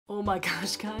Oh my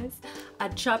gosh, guys. I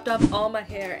chopped up all my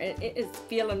hair and it is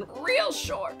feeling real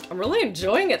short. I'm really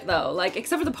enjoying it though. Like,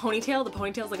 except for the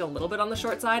ponytail's like a little bit on the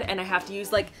short side and I have to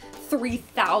use like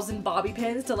 3,000 bobby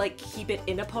pins to like keep it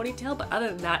in a ponytail, but other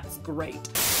than that, it's great.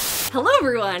 Hello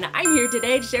everyone, I'm here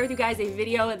today to share with you guys a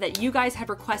video that you guys had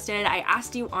requested. I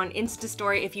asked you on Insta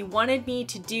Story if you wanted me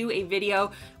to do a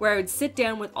video where I would sit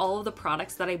down with all of the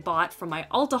products that I bought from my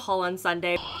Ulta haul on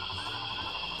Sunday.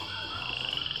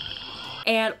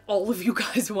 And all of you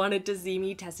guys wanted to see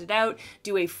me test it out,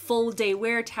 do a full day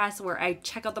wear test where I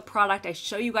check out the product, I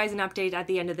show you guys an update at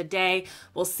the end of the day,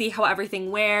 we'll see how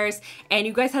everything wears, and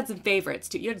you guys had some favorites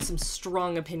too. You had some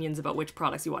strong opinions about which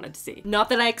products you wanted to see. Not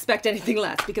that I expect anything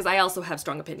less, because I also have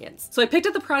strong opinions. So I picked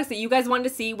up the products that you guys wanted to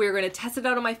see. We're gonna test it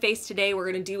out on my face today.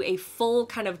 We're gonna do a full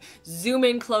kind of zoom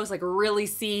in close, like really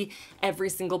see every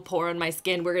single pore on my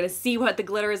skin. We're gonna see what the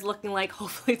glitter is looking like.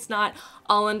 Hopefully it's not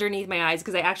all underneath my eyes,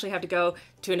 because I actually have to go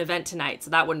to an event tonight, so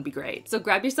that wouldn't be great. So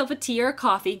grab yourself a tea or a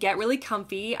coffee, get really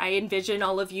comfy. I envision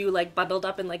all of you like bundled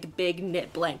up in like big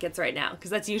knit blankets right now,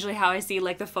 because that's usually how I see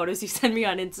like the photos you send me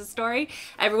on Insta Story.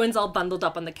 Everyone's all bundled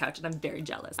up on the couch and I'm very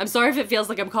jealous. I'm sorry if it feels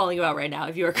like I'm calling you out right now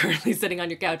if you are currently sitting on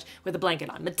your couch with a blanket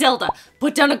on. Matilda,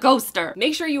 put down a ghoster.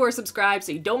 Make sure you are subscribed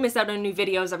so you don't miss out on new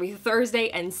videos every Thursday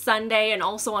and Sunday, and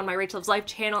also on my RachhLoves Life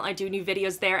channel, I do new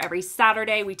videos there every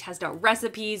Saturday. We test out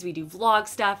recipes, we do vlog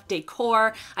stuff,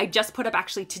 decor. I just put up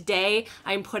actually today,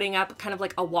 I'm putting up kind of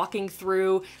like a walking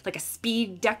through, like a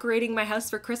speed decorating my house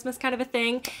for Christmas kind of a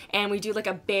thing. And we do like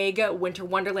a big winter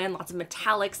wonderland, lots of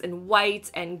metallics and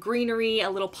whites and greenery, a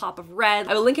little pop of red.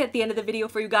 I will link it at the end of the video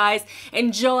for you guys.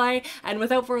 Enjoy. And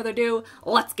without further ado,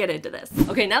 let's get into this.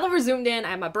 Okay, now that we're zoomed in, I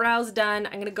have my brows done.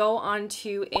 I'm gonna go on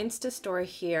to Insta Story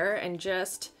here and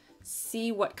just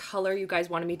see what color you guys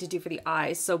wanted me to do for the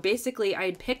eyes. So basically I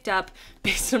had picked up,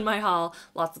 based on my haul,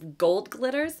 lots of gold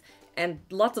glitters and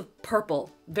lots of purple,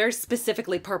 very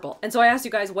specifically purple. And so I asked you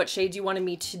guys what shades you wanted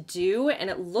me to do, and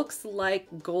it looks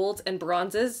like golds and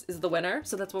bronzes is the winner.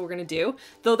 So that's what we're gonna do.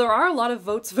 Though there are a lot of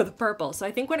votes for the purple. So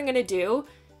I think what I'm gonna do,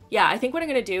 I think what I'm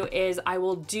gonna do is I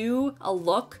will do a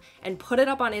look and put it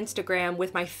up on Instagram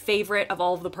with my favorite of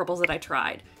all of the purples that I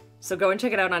tried. So go and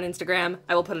check it out on Instagram.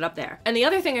 I will put it up there. And the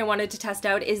other thing I wanted to test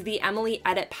out is the Emily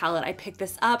Edit palette. I picked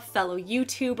this up, fellow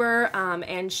YouTuber,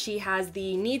 and she has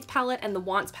the Needs palette and the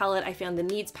Wants palette. I found the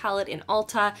Needs palette in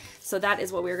Ulta, so that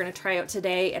is what we're gonna try out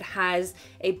today. It has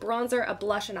a bronzer, a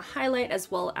blush, and a highlight, as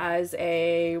well as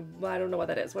a, I don't know what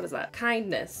that is. What is that?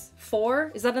 Kindness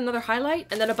 4? Is that another highlight?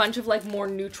 And then a bunch of like more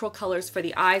neutral colors for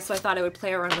the eyes, so I thought I would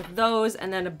play around with those,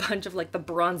 and then a bunch of like the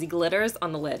bronzy glitters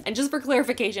on the lid. And just for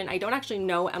clarification, I don't actually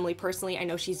know Emily personally. I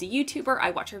know she's a YouTuber,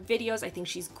 I watch her videos, I think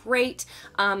she's great,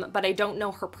 but I don't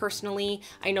know her personally.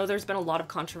 I know there's been a lot of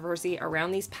controversy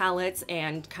around these palettes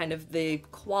and kind of the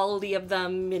quality of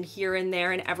them and here and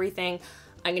there and everything.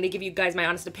 I'm gonna give you guys my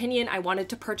honest opinion. I wanted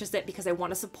to purchase it because I want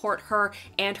to support her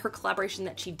and her collaboration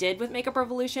that she did with Makeup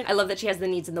Revolution. I love that she has the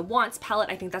Needs and the Wants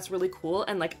palette. I think that's really cool,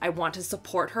 and like I want to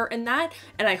support her in that,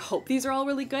 and I hope these are all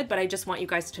really good, but I just want you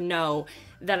guys to know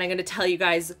that I'm gonna tell you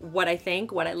guys what I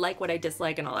think, what I like, what I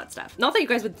dislike, and all that stuff. Not that you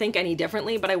guys would think any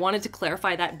differently, but I wanted to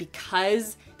clarify that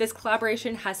because this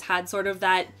collaboration has had sort of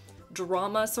that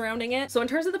drama surrounding it. So in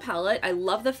terms of the palette, I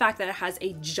love the fact that it has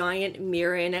a giant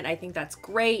mirror in it. I think that's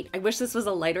great. I wish this was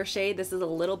a lighter shade. This is a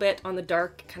little bit on the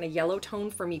dark kind of yellow tone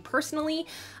for me personally,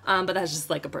 but that's just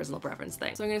like a personal preference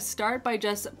thing. So I'm gonna start by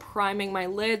just priming my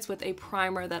lids with a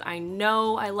primer that I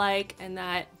know I like and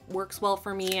that works well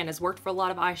for me and has worked for a lot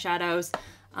of eyeshadows.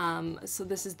 So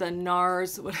this is the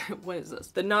NARS, what is this?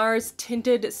 The NARS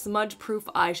Tinted Smudgeproof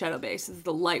Eyeshadow Base. This is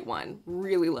the light one.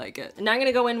 Really like it. And now I'm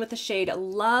gonna go in with the shade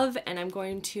Love, and I'm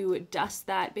going to dust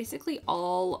that basically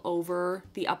all over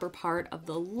the upper part of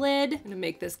the lid. I'm gonna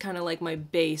make this kind of like my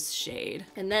base shade.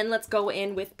 And then let's go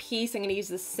in with Peace. I'm gonna use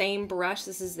the same brush.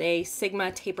 This is a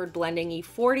Sigma Tapered Blending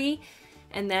E40.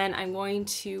 And then I'm going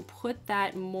to put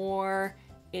that more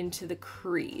into the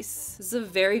crease. This is a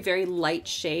very, very light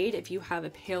shade. If you have a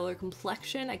paler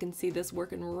complexion, I can see this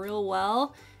working real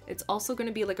well. It's also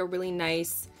gonna be like a really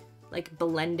nice like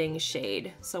blending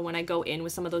shade. So when I go in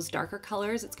with some of those darker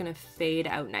colors, it's gonna fade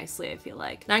out nicely, I feel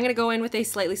like. Now I'm gonna go in with a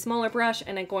slightly smaller brush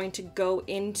and I'm going to go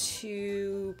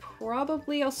into,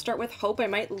 probably I'll start with Hope. I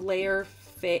might layer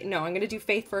Faith. No, I'm gonna do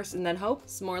Faith first and then Hope.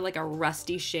 It's more like a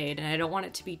rusty shade and I don't want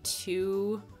it to be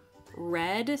too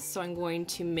red, so I'm going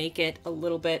to make it a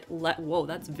little bit whoa,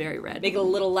 that's very red. Make it a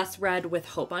little less red with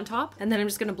Hope on top. And then I'm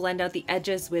just gonna blend out the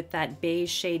edges with that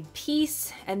beige shade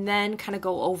Peace, and then kind of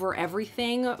go over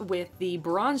everything with the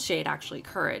bronze shade, actually,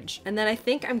 Courage. And then I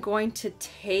think I'm going to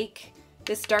take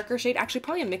this darker shade, actually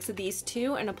probably a mix of these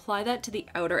two, and apply that to the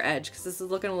outer edge because this is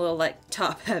looking a little like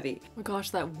top heavy. Oh my gosh,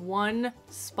 that one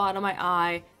spot on my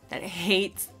eye that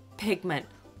hates pigment.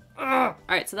 Ugh.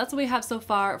 All right, so that's what we have so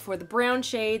far for the brown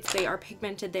shades. They are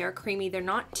pigmented, they are creamy, they're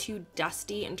not too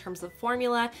dusty in terms of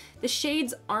formula. The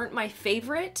shades aren't my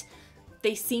favorite.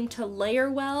 They seem to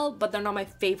layer well, but they're not my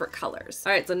favorite colors.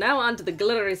 All right, so now on to the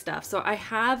glittery stuff. So I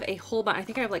have a whole bunch, I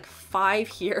think I have like 5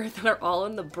 here that are all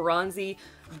in the bronzy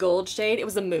gold shade. It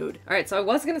was a mood. All right, so I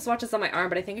was gonna swatch this on my arm,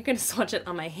 but I think I'm gonna swatch it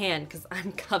on my hand because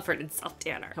I'm covered in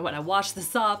self-tanner. And when I wash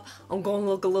this off, I'm gonna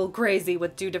look a little crazy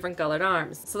with 2 different colored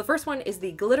arms. So the first one is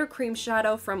the Glitter Cream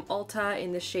Shadow from Ulta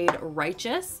in the shade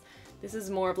Righteous. This is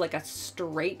more of like a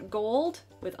straight gold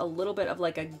with a little bit of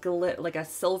like a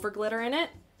silver glitter in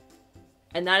it.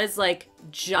 And that is like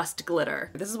just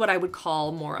glitter. This is what I would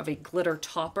call more of a glitter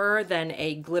topper than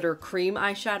a glitter cream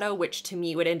eyeshadow, which to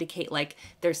me would indicate like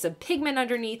there's some pigment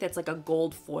underneath. It's like a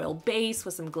gold foil base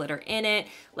with some glitter in it.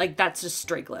 Like that's just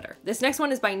straight glitter. This next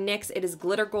one is by NYX. It is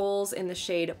Glitter Goals in the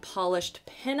shade Polished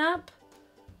Pinup.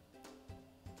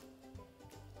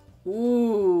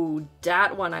 Ooh,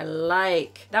 that one I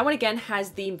like. That one again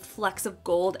has the flecks of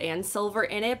gold and silver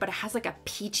in it, but it has like a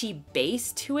peachy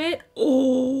base to it.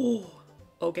 Oh.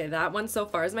 Okay, that one so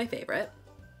far is my favorite.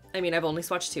 I mean, I've only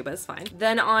swatched 2, but it's fine.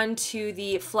 Then on to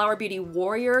the Flower Beauty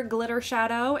Warrior Glitter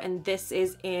Shadow, and this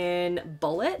is in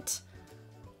Bullet.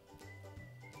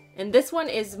 And this one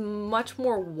is much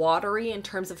more watery in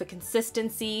terms of the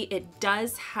consistency. It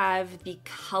does have the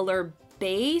color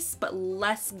base, but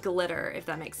less glitter, if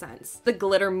that makes sense. The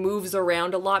glitter moves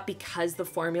around a lot because the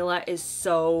formula is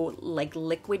so like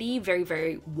liquidy, very,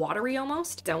 very watery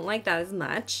almost. Don't like that as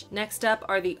much. Next up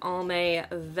are the Almay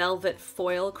Velvet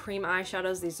Foil Cream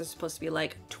Eyeshadows. These are supposed to be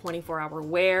like 24-hour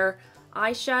wear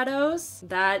eyeshadows.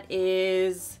 That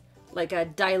is like a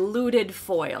diluted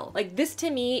foil. Like this to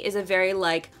me is a very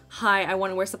like, hi, I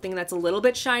want to wear something that's a little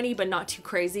bit shiny but not too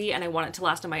crazy and I want it to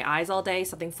last on my eyes all day,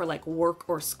 something for like work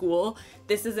or school.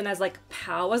 This isn't as like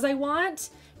pow as I want,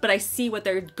 but I see what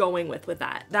they're going with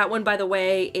that. That one, by the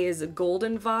way, is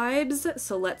Golden Vibes.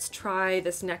 So let's try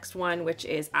this next one, which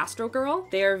is Astro Girl.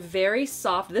 They're very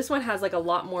soft. This one has like a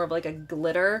lot more of like a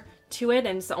glitter to it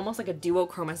and it's almost like a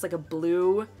duochrome. It's like a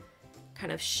blue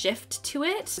kind of shift to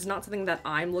it. It's not something that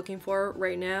I'm looking for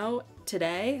right now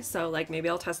today, so like maybe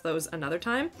I'll test those another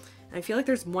time. And I feel like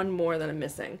there's one more that I'm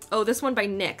missing. Oh, this one by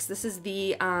NYX. This is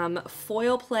the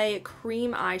Foil Play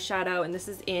Cream Eyeshadow, and this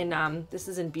is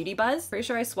in Beauty Buzz. Pretty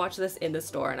sure I swatched this in the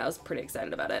store and I was pretty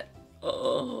excited about it.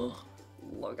 Oh,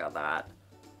 look at that.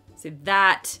 See,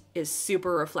 that is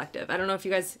super reflective. I don't know if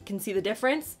you guys can see the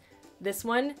difference. This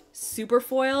one, super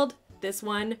foiled. This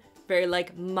one, very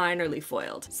like minorly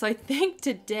foiled. So I think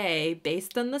today,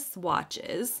 based on the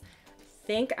swatches, I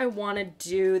think I want to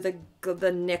do the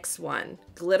NYX one,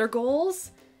 Glitter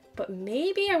Goals, but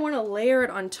maybe I want to layer it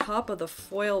on top of the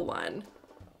foil one.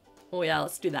 Oh yeah,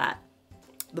 let's do that.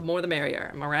 The more the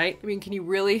merrier, am I right? I mean, can you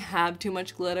really have too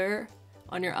much glitter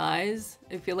on your eyes?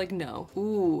 I feel like no.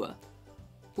 Ooh,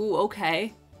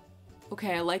 okay.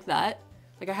 Okay, I like that.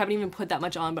 Like I haven't even put that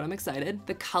much on, but I'm excited.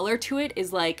 The color to it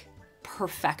is like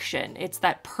perfection. It's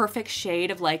that perfect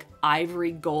shade of like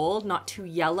ivory gold, not too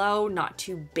yellow, not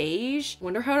too beige.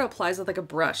 Wonder how it applies with like a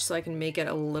brush so I can make it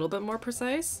a little bit more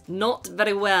precise. Not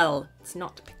very well. It's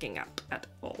not picking up at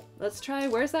all. Let's try,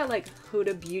 where's that like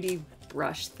Huda Beauty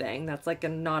brush thing that's like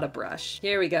not a brush?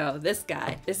 Here we go, this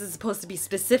guy. This is supposed to be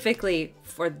specifically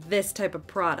for this type of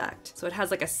product. So it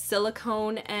has like a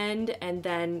silicone end and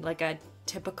then like a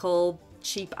typical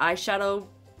cheap eyeshadow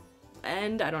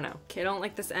end. I don't know. Okay, I don't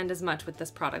like this end as much with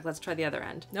this product. Let's try the other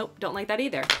end. Nope, don't like that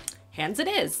either. Hands it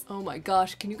is. Oh my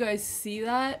gosh, can you guys see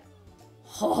that?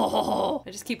 Oh, I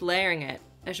just keep layering it.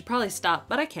 I should probably stop,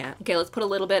 but I can't. Okay, let's put a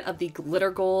little bit of the Glitter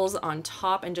Goals on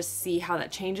top and just see how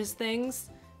that changes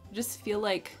things. I just feel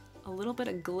like a little bit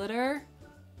of glitter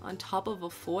on top of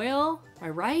a foil. Am I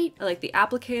right? I like the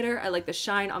applicator. I like the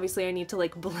shine. Obviously, I need to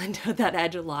like blend out that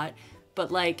edge a lot,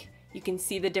 but like, you can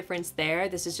see the difference there.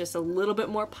 This is just a little bit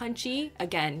more punchy.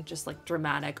 Again, just like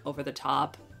dramatic, over the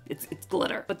top. It's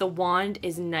glitter. But the wand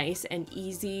is nice and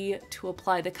easy to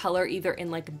apply the color either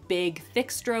in like big, thick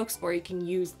strokes, or you can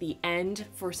use the end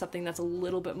for something that's a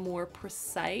little bit more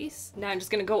precise. Now I'm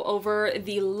just gonna go over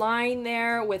the line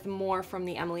there with more from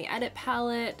the Emily Edit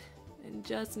palette and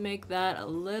just make that a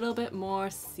little bit more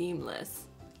seamless.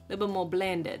 little bit more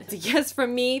blended. It's a yes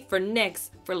from me for NYX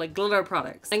for like glitter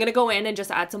products. I'm gonna go in and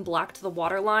just add some black to the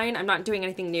waterline. I'm not doing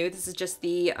anything new. This is just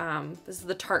the, this is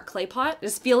the Tarte Clay Pot. I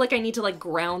just feel like I need to like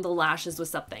ground the lashes with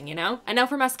something, you know? And now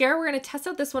for mascara, we're gonna test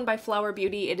out this one by Flower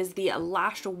Beauty. It is the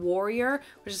Lash Warrior,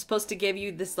 which is supposed to give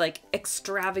you this like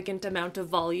extravagant amount of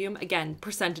volume. Again,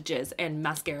 percentages and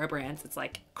mascara brands, it's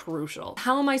like crucial.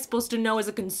 How am I supposed to know as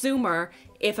a consumer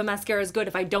if a mascara is good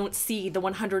if I don't see the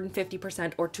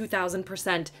 150% or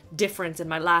 2000% difference in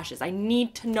my lashes? I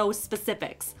need to know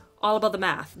specifics. All about the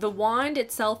math. The wand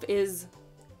itself is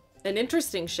an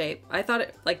interesting shape. I thought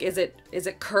it, like, is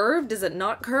it curved? Is it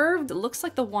not curved? It looks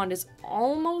like the wand is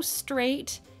almost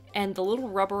straight and the little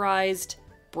rubberized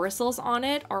bristles on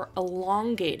it are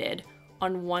elongated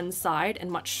on one side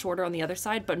and much shorter on the other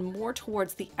side, but more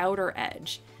towards the outer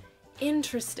edge.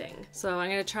 Interesting. So I'm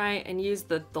gonna try and use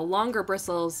the longer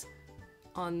bristles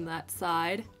on that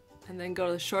side and then go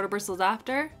to the shorter bristles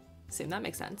after. Assume that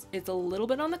makes sense. It's a little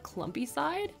bit on the clumpy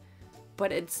side,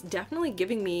 but it's definitely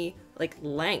giving me like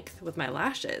length with my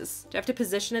lashes. Do I have to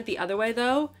position it the other way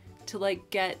though to like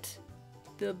get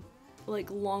the like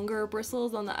longer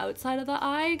bristles on the outside of the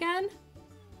eye again?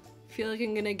 I feel like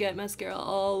I'm gonna get mascara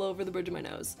all over the bridge of my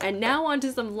nose. And now onto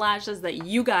some lashes that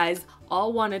you guys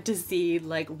all wanted to see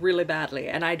like really badly,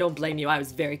 and I don't blame you, I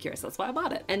was very curious, that's why I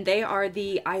bought it. And they are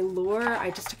the Eylure, I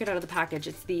just took it out of the package,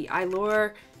 it's the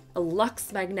Eylure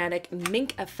Luxe Magnetic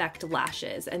Mink Effect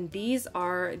lashes, and these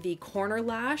are the Corner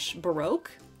Lash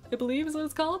Baroque, I believe is what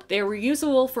it's called. They're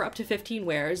reusable for up to 15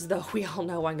 wears, though we all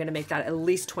know I'm gonna make that at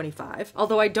least 25.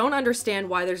 Although I don't understand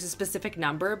why there's a specific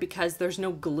number because there's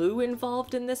no glue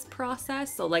involved in this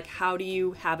process. So like, how do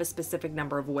you have a specific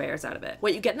number of wears out of it?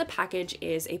 What you get in the package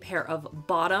is a pair of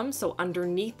bottoms, so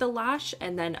underneath the lash,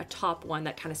 and then a top one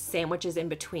that kind of sandwiches in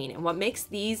between. And what makes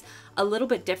these a little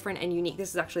bit different and unique,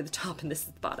 this is actually the top and this is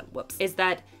the bottom, whoops, is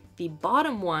that the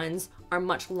bottom ones are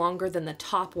much longer than the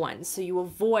top ones. So you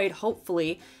avoid,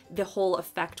 hopefully, the whole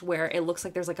effect where it looks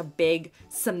like there's like a big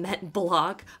cement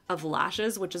block of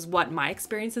lashes, which is what my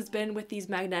experience has been with these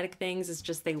magnetic things. It's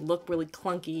just they look really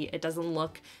clunky. It doesn't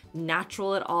look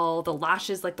natural at all. The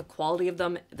lashes, like the quality of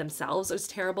them themselves is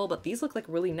terrible, but these look like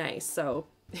really nice. So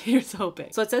here's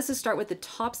hoping. So it says to start with the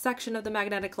top section of the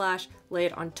magnetic lash, lay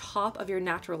it on top of your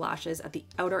natural lashes at the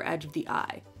outer edge of the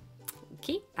eye.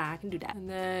 Okay, I can do that. And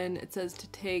then it says to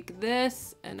take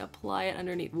this and apply it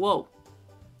underneath. Whoa,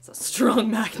 it's a strong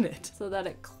magnet. So that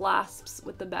it clasps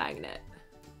with the magnet.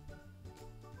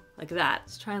 Like that.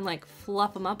 Let's try and like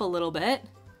fluff them up a little bit.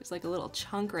 There's like a little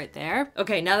chunk right there.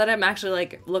 Okay, now that I'm actually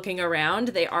like looking around,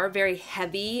 they are very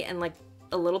heavy and like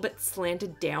a little bit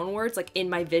slanted downwards, like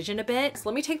in my vision a bit. So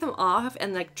let me take them off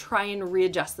and like try and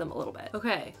readjust them a little bit.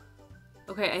 Okay,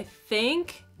 I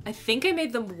think I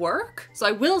made them work. So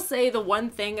I will say the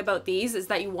one thing about these is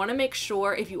that you want to make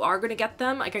sure if you are going to get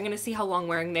them, like I'm going to see how long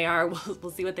wearing they are. We'll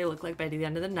see what they look like by the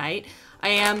end of the night. I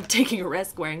am taking a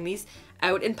risk wearing these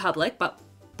out in public, but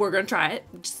we're going to try it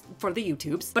just for the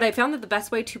YouTubes. But I found that the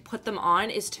best way to put them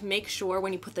on is to make sure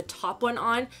when you put the top one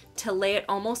on to lay it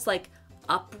almost like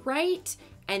upright,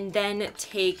 and then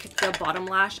take the bottom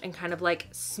lash and kind of like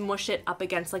smush it up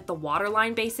against like the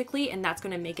waterline basically, and that's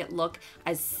gonna make it look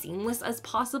as seamless as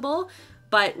possible.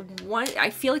 But I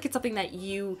feel like it's something that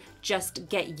you just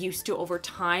get used to over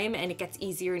time and it gets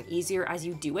easier and easier as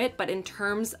you do it. But in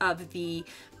terms of the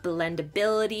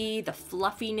blendability, the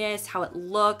fluffiness, how it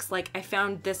looks, like I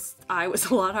found this eye was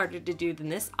a lot harder to do than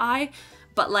this eye,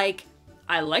 but like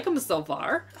I like them so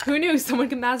far. Who knew someone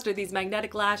can master these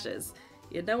magnetic lashes?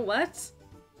 You know what?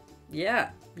 Yeah,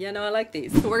 no, I like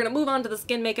these. So we're gonna move on to the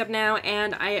skin makeup now,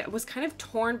 and I was kind of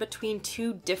torn between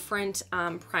two different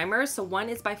primers. So one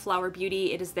is by Flower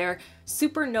Beauty. It is their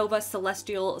Supernova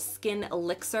Celestial Skin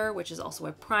Elixir, which is also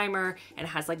a primer, and it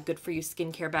has like good for you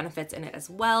skincare benefits in it as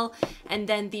well. And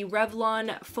then the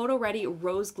Revlon Photo Ready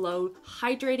Rose Glow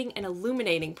Hydrating and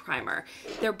Illuminating Primer.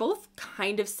 They're both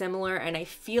kind of similar, and I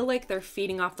feel like they're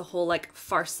feeding off the whole like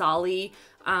Farsali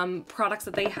products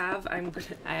that they have. I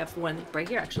have one right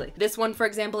here actually. This one, for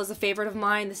example, is a favorite of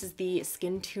mine. This is the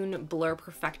Skin Tune Blur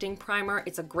Perfecting Primer.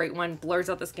 It's a great one, blurs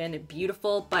out the skin,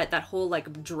 beautiful, but that whole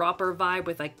like dropper vibe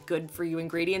with like good for you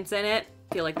ingredients in it,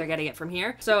 I feel like they're getting it from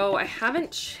here. So I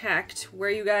haven't checked where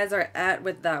you guys are at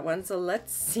with that one, so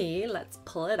let's see. Let's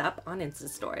pull it up on Insta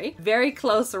Story. Very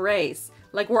close race.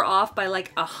 Like we're off by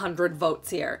like 100 votes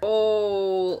here.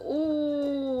 Oh.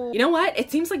 You know what? It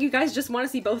seems like you guys just want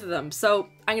to see both of them. So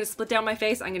I'm gonna split down my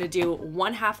face. I'm gonna do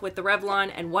one half with the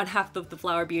Revlon and one half with the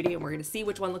Flower Beauty, and we're gonna see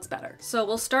which one looks better. So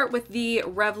we'll start with the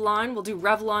Revlon. We'll do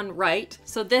Revlon Right.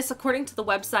 So this, according to the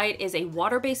website, is a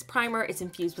water-based primer. It's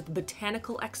infused with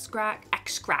botanical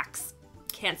extracts.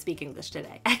 can't speak English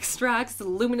today. Extracts,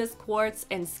 luminous quartz,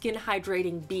 and skin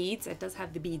hydrating beads. It does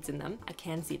have the beads in them. I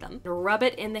can see them. Rub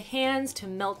it in the hands to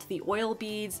melt the oil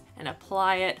beads and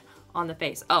apply it on the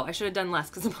face. Oh, I should have done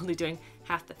less because I'm only doing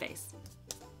half the face.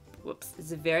 Whoops.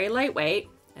 It's very lightweight.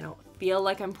 I don't feel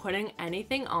like I'm putting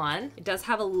anything on. It does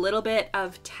have a little bit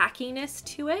of tackiness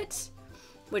to it,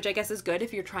 which I guess is good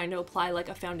if you're trying to apply like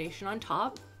a foundation on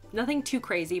top. Nothing too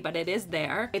crazy, but it is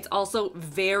there. It's also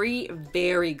very,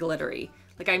 very glittery.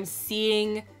 Like I'm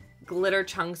seeing glitter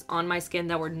chunks on my skin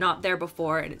that were not there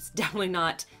before, and it's definitely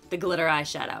not the glitter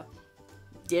eyeshadow.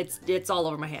 It's all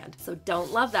over my hand. So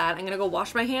don't love that. I'm gonna go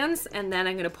wash my hands and then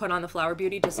I'm gonna put on the Flower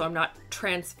Beauty just so I'm not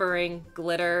transferring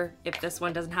glitter if this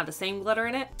one doesn't have the same glitter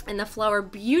in it. And the Flower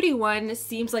Beauty one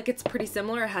seems like it's pretty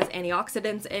similar. It has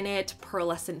antioxidants in it,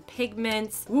 pearlescent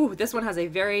pigments. Ooh, this one has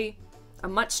a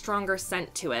much stronger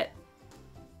scent to it.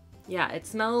 Yeah, it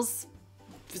smells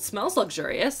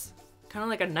luxurious. Kind of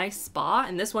like a nice spa.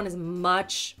 And this one is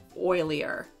much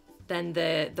oilier than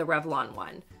the Revlon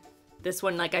one. This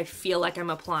one, like, I feel like I'm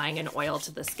applying an oil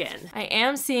to the skin. I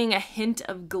am seeing a hint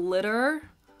of glitter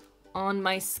on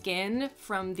my skin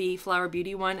from the Flower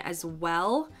Beauty one as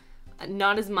well.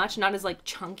 Not as much, not as like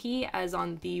chunky as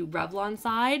on the Revlon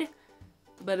side,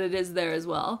 but it is there as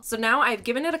well. So now I've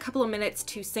given it a couple of minutes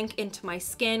to sink into my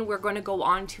skin. We're going to go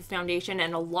on to foundation,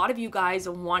 and a lot of you guys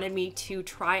wanted me to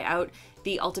try out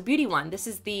the Ulta Beauty one. This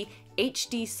is the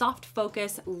HD Soft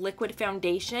Focus Liquid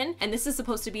Foundation, and this is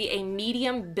supposed to be a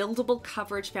medium buildable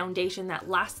coverage foundation that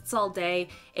lasts all day.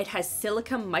 It has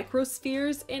silica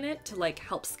microspheres in it to like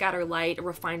help scatter light,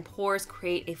 refine pores,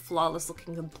 create a flawless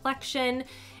looking complexion.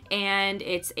 And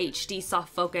it's HD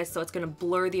soft focus, so it's gonna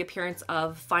blur the appearance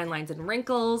of fine lines and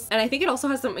wrinkles. And I think it also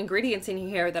has some ingredients in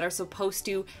here that are supposed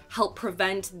to help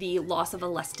prevent the loss of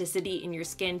elasticity in your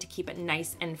skin to keep it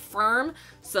nice and firm.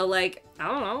 So like, I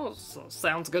don't know,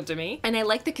 sounds good to me. And I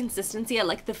like the consistency, I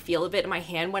like the feel of it in my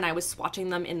hand when I was swatching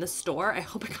them in the store. I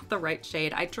hope I got the right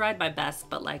shade. I tried my best,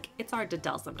 but like, it's hard to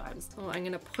tell sometimes. So I'm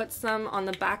gonna put some on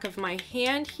the back of my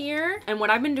hand here. And what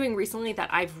I've been doing recently that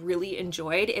I've really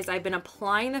enjoyed is I've been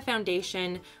applying the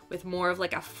foundation with more of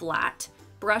like a flat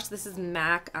brush. This is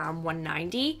MAC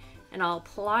 190, and I'll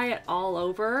apply it all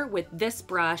over with this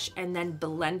brush and then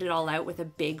blend it all out with a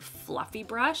big fluffy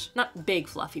brush. Not big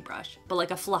fluffy brush, but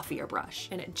like a fluffier brush.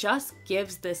 And it just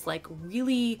gives this like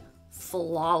really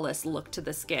flawless look to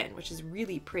the skin, which is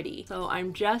really pretty. So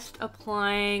I'm just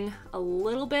applying a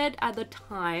little bit at a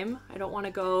time. I don't want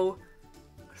to go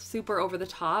super over the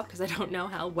top because I don't know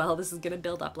how well this is gonna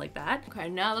build up like that. Okay,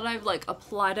 now that I've like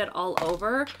applied it all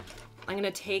over, I'm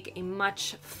gonna take a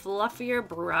much fluffier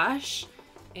brush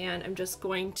and I'm just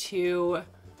going to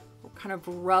kind of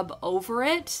rub over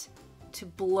it to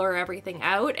blur everything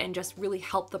out and just really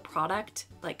help the product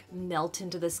like melt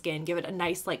into the skin, give it a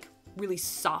nice like really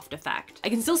soft effect. I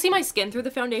can still see my skin through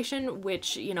the foundation,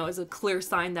 which, you know, is a clear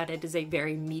sign that it is a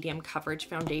very medium coverage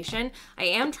foundation. I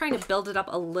am trying to build it up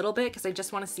a little bit because I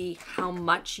just want to see how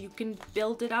much you can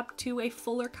build it up to a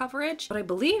fuller coverage. But I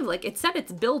believe, like, it said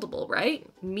it's buildable, right?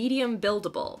 Medium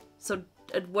buildable. So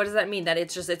what does that mean? That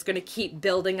it's gonna keep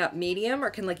building up medium, or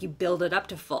can like you build it up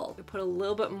to full? I put a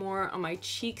little bit more on my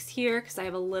cheeks here because I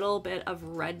have a little bit of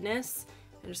redness.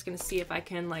 I'm just gonna see if I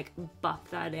can like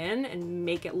buff that in and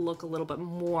make it look a little bit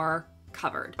more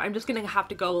covered. I'm just gonna have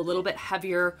to go a little bit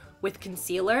heavier with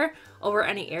concealer over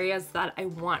any areas that I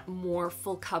want more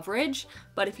full coverage.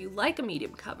 But if you like a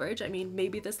medium coverage, I mean,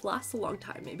 maybe this lasts a long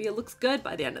time. Maybe it looks good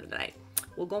by the end of the night.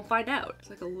 We'll go and find out.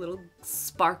 It's like a little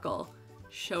sparkle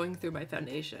showing through my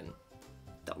foundation.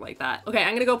 Don't like that. Okay,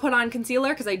 I'm gonna go put on concealer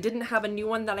because I didn't have a new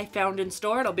one that I found in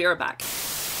store, and I'll be right back.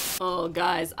 Oh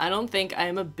guys, I don't think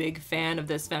I'm a big fan of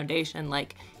this foundation.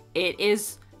 Like, it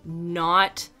is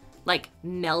not like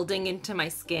melding into my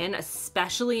skin,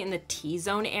 especially in the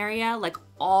T-zone area. Like,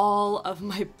 all of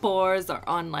my pores are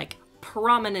on like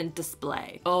prominent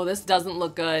display. Oh, this doesn't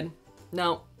look good.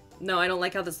 No, I don't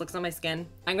like how this looks on my skin.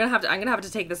 I'm gonna have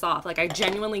to take this off. Like, I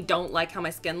genuinely don't like how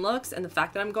my skin looks, and the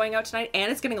fact that I'm going out tonight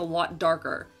and it's getting a lot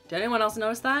darker. Did anyone else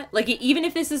notice that? Like, even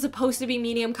if this is supposed to be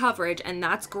medium coverage, and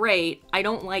that's great, I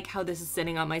don't like how this is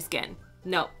sitting on my skin.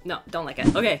 No, don't like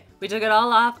it. Okay, we took it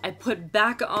all off. I put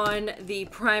back on the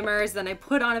primers, then I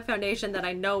put on a foundation that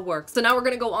I know works. So now we're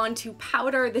gonna go on to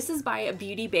powder. This is by a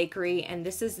Beauty Bakerie, and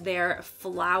this is their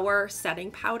Flower Setting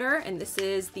Powder, and this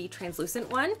is the translucent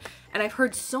one. And I've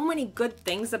heard so many good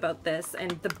things about this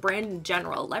and the brand in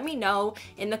general. Let me know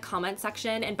in the comment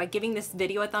section, and by giving this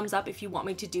video a thumbs up if you want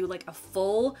me to do like a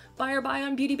full buy or buy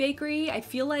on Beauty Bakerie. I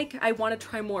feel like I want to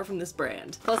try more from this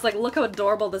brand. Plus, like, look how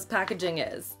adorable this packaging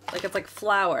is. Like, it's like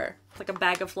flour. It's like a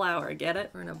bag of flour, get it?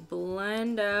 We're gonna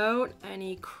blend out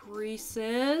any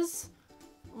creases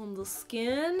on the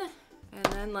skin, and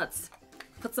then let's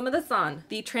put some of this on.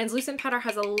 The translucent powder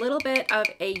has a little bit of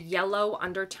a yellow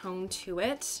undertone to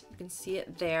it. You can see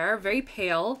it there, very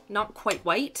pale, not quite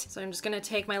white. So I'm just gonna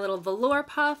take my little velour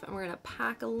puff and we're gonna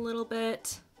pack a little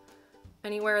bit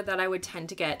anywhere that I would tend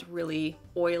to get really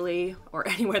oily or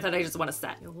anywhere that I just wanna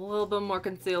set. A little bit more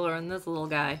concealer in this little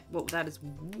guy. Whoa, that is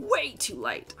way too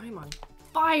light. I'm on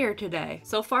fire today.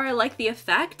 So far I like the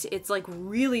effect. It's like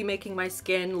really making my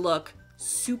skin look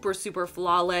super, super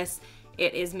flawless.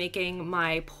 It is making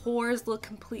my pores look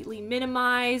completely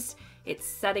minimized. It's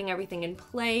setting everything in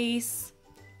place.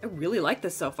 I really like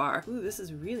this so far. Ooh, this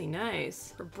is really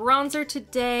nice. For bronzer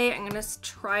today, I'm gonna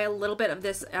try a little bit of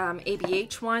this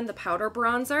ABH one, the powder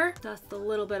bronzer. Dust a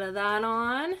little bit of that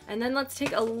on. And then let's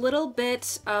take a little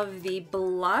bit of the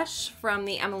blush from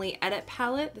the Emily Edit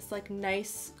palette. This like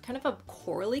nice, kind of a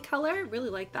corally color. I really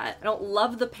like that. I don't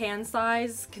love the pan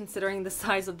size considering the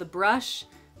size of the brush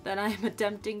that I'm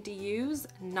attempting to use.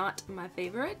 Not my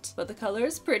favorite, but the color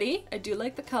is pretty. I do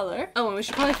like the color. Oh, and we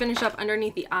should probably finish up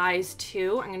underneath the eyes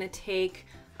too. I'm gonna take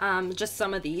just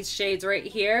some of these shades right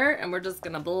here and we're just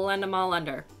gonna blend them all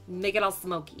under. Make it all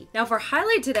smoky. Now for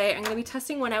highlight today, I'm gonna be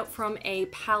testing one out from a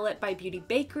palette by Beauty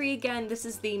Bakerie again. This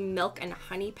is the Milk and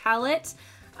Honey palette.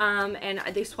 And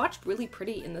they swatched really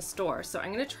pretty in the store. So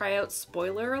I'm gonna try out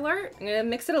Spoiler Alert. I'm gonna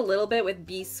mix it a little bit with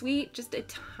Be Sweet, just a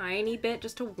tiny bit,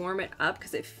 just to warm it up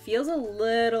because it feels a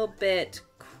little bit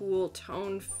cool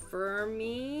tone for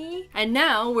me. And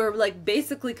now we're like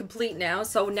basically complete now.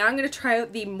 So now I'm gonna try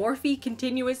out the Morphe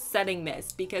Continuous Setting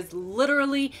Mist because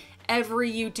literally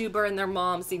every YouTuber and their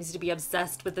mom seems to be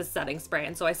obsessed with this setting spray.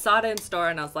 And so I saw it in store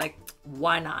and I was like,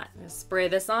 why not? I'm gonna spray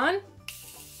this on.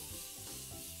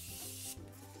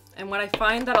 And what I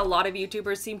find that a lot of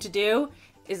YouTubers seem to do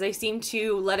is they seem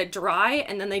to let it dry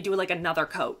and then they do like another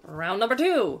coat. Round number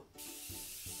 2.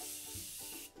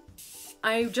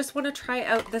 I just want to try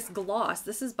out this gloss.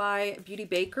 This is by Beauty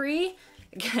Bakerie.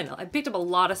 Again, I picked up a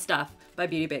lot of stuff by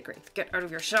Beauty Bakerie. Get out of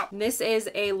your shop. This is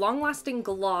a long-lasting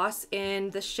gloss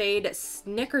in the shade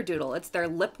Snickerdoodle. It's their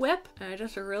Lip Whip. And I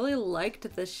just really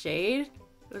liked the shade.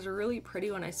 It was really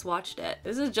pretty when I swatched it.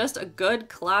 This is just a good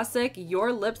classic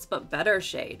Your Lips But Better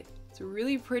shade. It's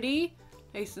really pretty,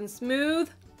 nice and smooth.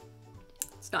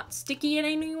 It's not sticky in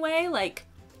any way, like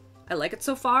I like it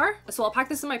so far. So I'll pack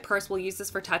this in my purse. We'll use this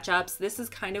for touch-ups. This is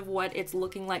kind of what it's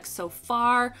looking like so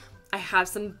far. I have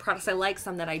some products I like,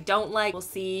 some that I don't like. We'll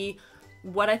see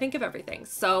what I think of everything.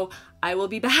 So I will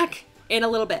be back in a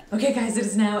little bit. Okay guys, it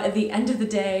is now at the end of the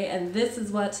day and this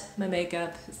is what my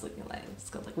makeup is looking like. Let's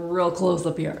go like real close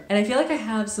up here. And I feel like I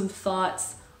have some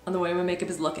thoughts on the way my makeup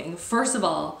is looking. First of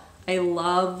all, I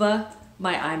love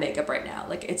my eye makeup right now.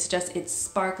 Like it's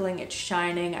sparkling, it's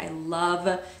shining. I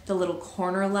love the little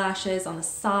corner lashes on the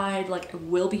side. Like I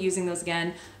will be using those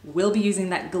again. Will be using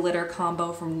that glitter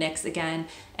combo from NYX again.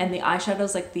 And the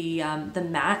eyeshadows, like the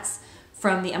mattes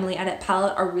from the Emily Edit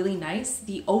palette are really nice.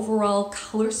 The overall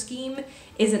color scheme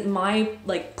isn't my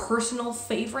like personal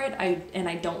favorite.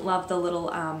 I don't love the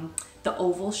little the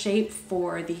oval shape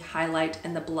for the highlight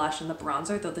and the blush and the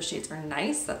bronzer, though the shades are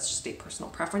nice. That's just a personal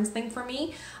preference thing for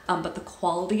me. But the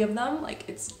quality of them, like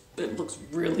it looks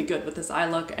really good with this eye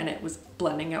look and it was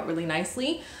blending out really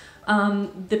nicely.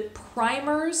 The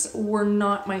primers were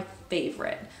not my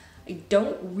favorite. I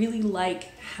don't really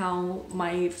like how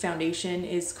my foundation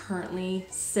is currently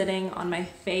sitting on my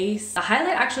face. The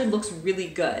highlight actually looks really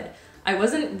good. I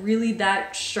wasn't really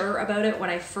that sure about it when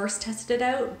I first tested it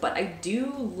out, but I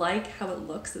do like how it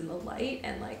looks in the light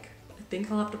and like, I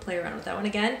think I'll have to play around with that one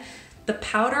again. The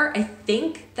powder, I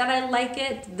think that I like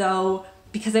it though,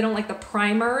 because I don't like the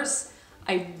primers.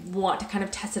 I want to kind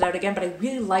of test it out again, but I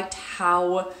really liked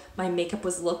how my makeup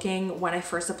was looking when I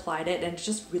first applied it and it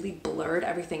just really blurred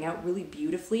everything out really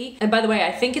beautifully. And by the way,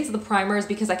 I think it's the primers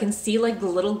because I can see like the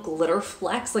little glitter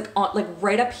flecks like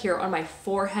right up here on my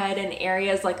forehead and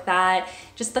areas like that.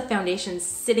 Just the foundation's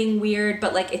sitting weird,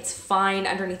 but like it's fine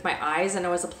underneath my eyes and I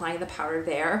was applying the powder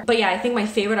there. But yeah, I think my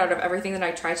favorite out of everything that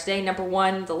I tried today, number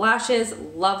 1, the lashes,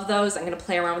 love those. I'm gonna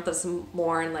play around with those some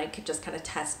more and like just kind of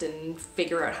test and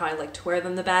figure out how I like to wear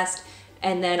them the best.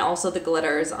 And then also the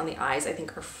glitters on the eyes I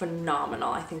think are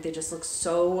phenomenal. I think they just look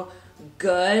so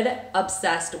good.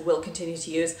 Obsessed, will continue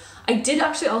to use. I did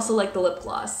actually also like the lip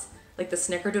gloss. like the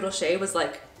snickerdoodle shade was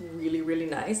like really, really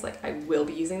nice. Like I will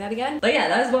be using that again. But yeah,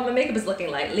 that is what my makeup is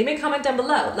looking like. Leave me a comment down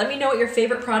below. Let me know what your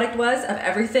favorite product was of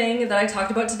everything that I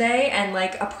talked about today, and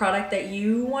like a product that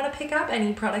you want to pick up,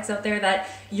 any products out there that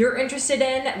you're interested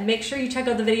in. Make sure you check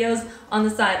out the videos on the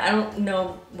side. I don't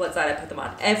know what side I put them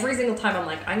on. Every single time I'm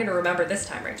like, I'm gonna remember this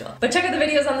time, Rachel. But check out the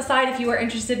videos on the side if you are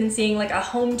interested in seeing like a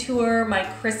home tour, my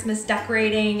Christmas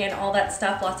decorating and all that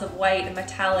stuff. Lots of white and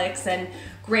metallics and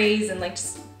grays and like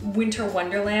just winter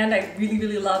wonderland. I really,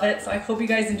 really love it. So I hope you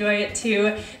guys enjoy it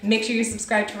too. Make sure you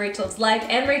subscribe to RachhLoves Life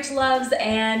and RachhLoves,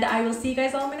 and I will see you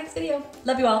guys all in my next video.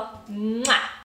 Love you all. Mwah!